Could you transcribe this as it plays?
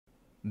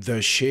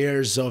The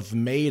shares of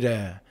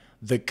Meta,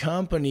 the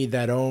company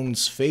that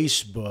owns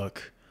Facebook,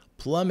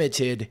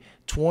 plummeted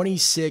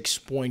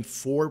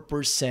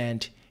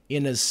 26.4%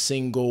 in a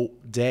single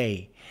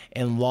day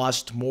and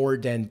lost more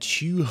than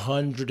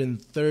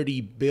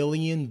 $230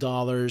 billion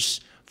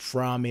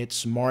from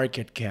its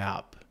market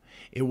cap.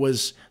 It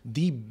was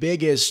the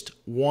biggest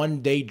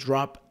one-day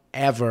drop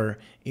ever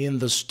in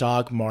the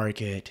stock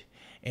market,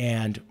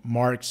 and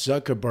Mark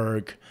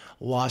Zuckerberg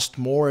lost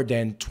more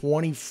than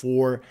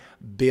 $24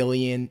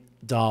 billion.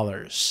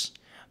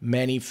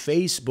 Many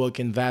Facebook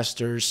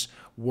investors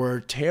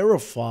were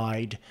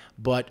terrified,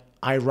 but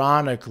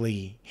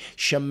ironically,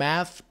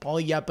 Chamath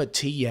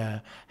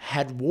Palihapitiya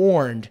had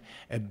warned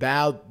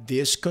about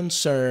this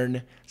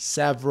concern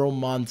several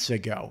months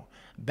ago,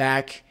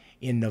 back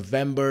in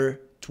November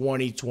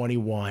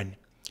 2021.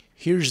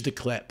 Here's the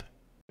clip.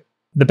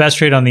 The best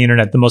trade on the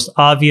internet, the most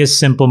obvious,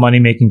 simple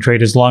money-making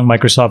trade is long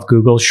Microsoft,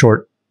 Google,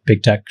 short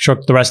big tech,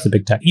 short the rest of the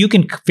big tech. You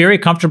can very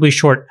comfortably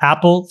short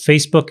Apple,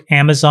 Facebook,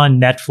 Amazon,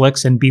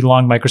 Netflix, and be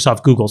long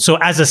Microsoft, Google. So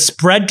as a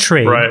spread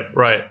trade,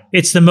 right.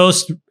 It's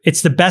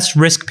the best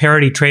risk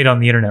parity trade on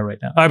the internet right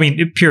now. I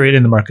mean, period,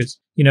 in the markets.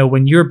 You know,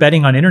 when you're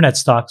betting on internet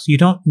stocks, you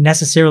don't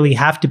necessarily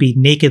have to be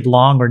naked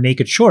long or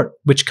naked short,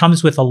 which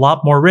comes with a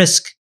lot more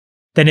risk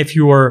than if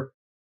you were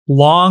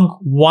long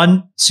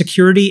one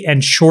security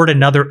and short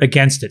another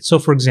against it. So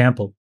for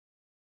example,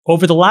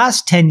 over the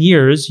last 10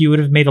 years, you would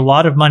have made a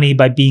lot of money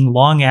by being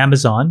long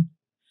Amazon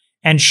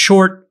and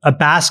short a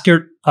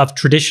basket of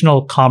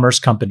traditional commerce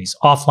companies,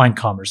 offline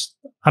commerce.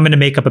 I'm going to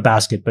make up a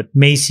basket, but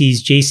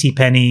Macy's,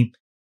 JCPenney,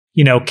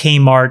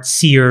 Kmart,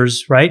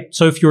 Sears, right?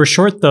 So if you were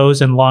short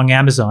those and long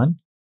Amazon,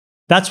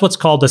 that's what's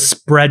called a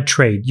spread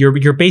trade.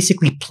 You're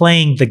basically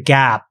playing the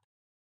gap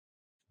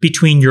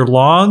between your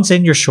longs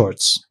and your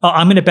shorts.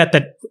 I'm going to bet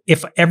that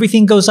if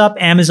everything goes up,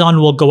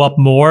 Amazon will go up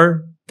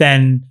more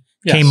than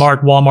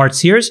Kmart, Walmart,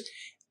 Sears.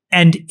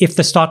 And if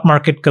the stock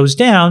market goes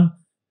down,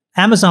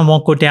 Amazon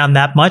won't go down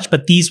that much,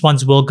 but these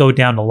ones will go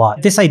down a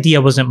lot. This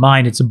idea wasn't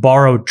mine. It's a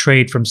borrowed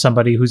trade from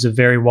somebody who's a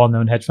very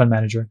well-known hedge fund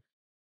manager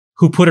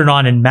who put it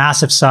on in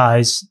massive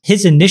size.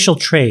 His initial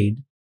trade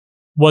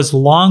was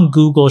long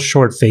Google,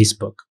 short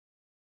Facebook.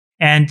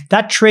 And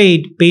that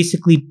trade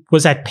basically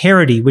was at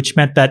parity, which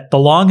meant that the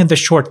long and the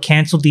short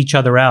canceled each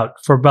other out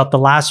for about the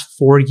last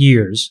 4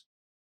 years.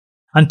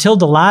 Until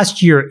the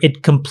last year,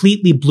 it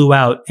completely blew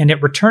out and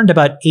it returned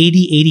about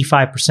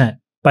 85%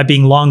 by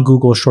being long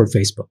Google, short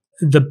Facebook.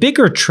 The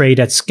bigger trade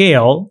at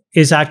scale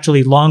is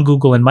actually long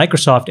Google and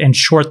Microsoft and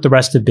short the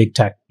rest of big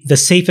tech. The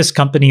safest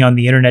company on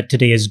the internet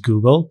today is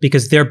Google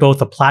because they're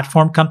both a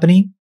platform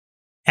company.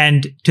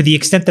 And to the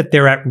extent that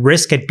they're at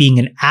risk at being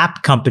an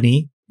app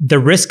company, the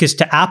risk is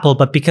to Apple,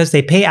 but because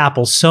they pay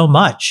Apple so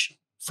much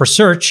for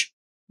search,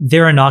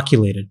 they're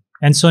inoculated.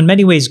 And so in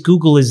many ways,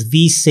 Google is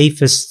the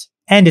safest.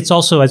 And it's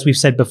also, as we've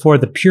said before,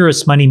 the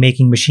purest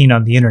money-making machine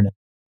on the internet.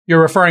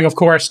 You're referring, of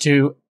course,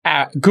 to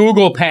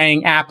Google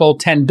paying Apple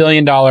 $10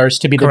 billion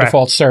to be the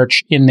default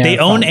search in their They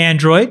own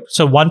Android,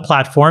 so one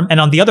platform. And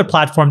on the other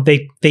platform,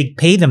 they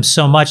pay them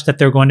so much that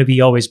they're going to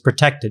be always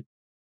protected.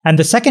 And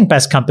the second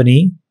best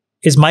company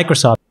is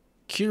Microsoft.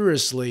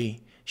 Curiously,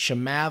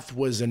 Chamath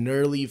was an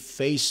early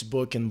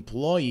Facebook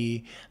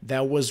employee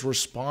that was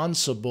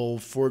responsible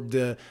for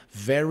the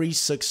very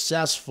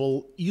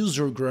successful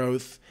user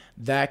growth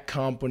that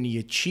company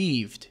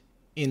achieved.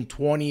 In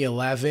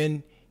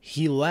 2011,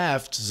 he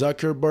left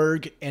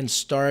Zuckerberg and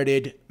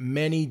started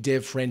many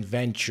different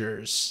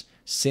ventures.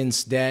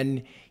 Since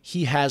then,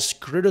 he has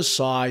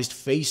criticized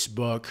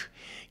Facebook,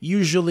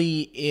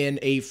 usually in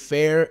a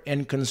fair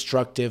and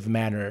constructive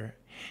manner.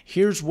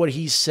 Here's what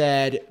he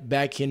said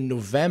back in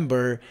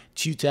November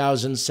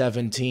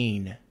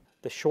 2017.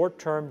 The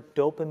short-term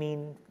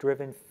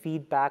dopamine-driven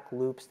feedback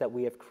loops that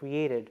we have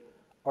created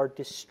are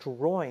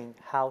destroying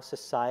how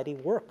society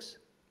works.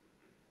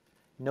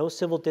 No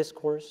civil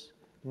discourse,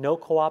 no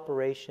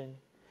cooperation,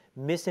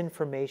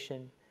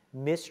 misinformation,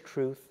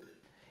 mistruth.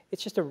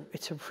 It's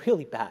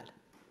really bad.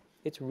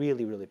 It's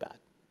really, really bad.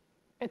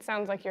 It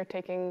sounds like you're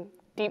taking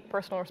deep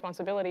personal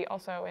responsibility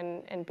also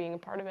in being a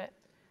part of it.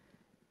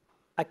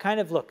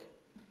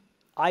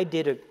 I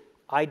did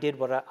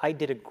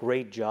a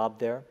great job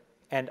there,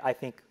 and I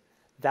think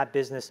that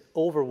business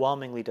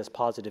overwhelmingly does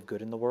positive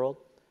good in the world.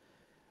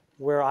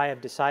 Where I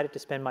have decided to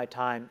spend my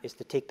time is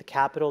to take the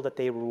capital that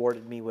they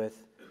rewarded me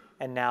with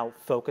and now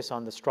focus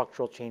on the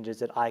structural changes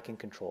that I can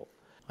control.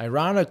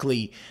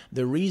 Ironically,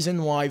 the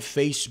reason why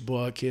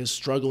Facebook is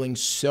struggling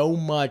so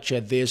much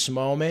at this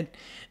moment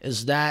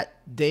is that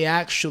they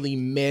actually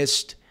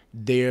missed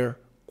their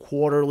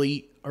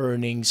quarterly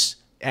earnings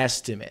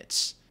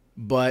estimates.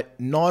 But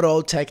not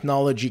all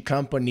technology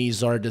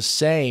companies are the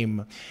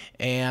same,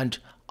 and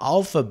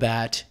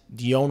Alphabet,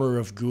 the owner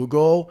of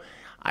Google,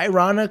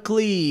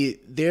 ironically,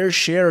 their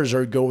shares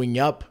are going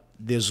up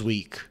this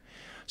week.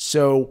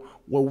 So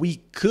what we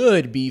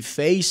could be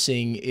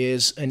facing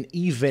is an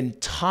even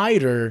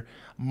tighter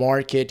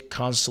market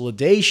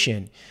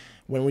consolidation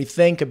when we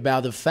think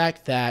about the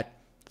fact that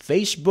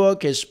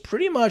Facebook is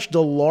pretty much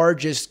the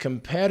largest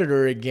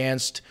competitor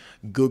against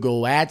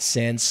Google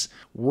AdSense.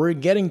 We're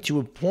getting to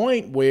a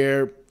point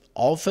where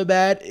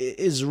Alphabet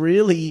is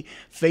really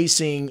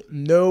facing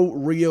no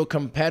real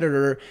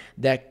competitor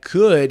that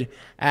could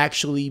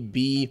actually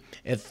be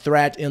a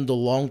threat in the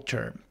long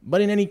term.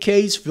 But in any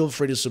case, feel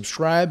free to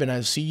subscribe, and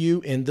I'll see you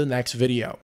in the next video.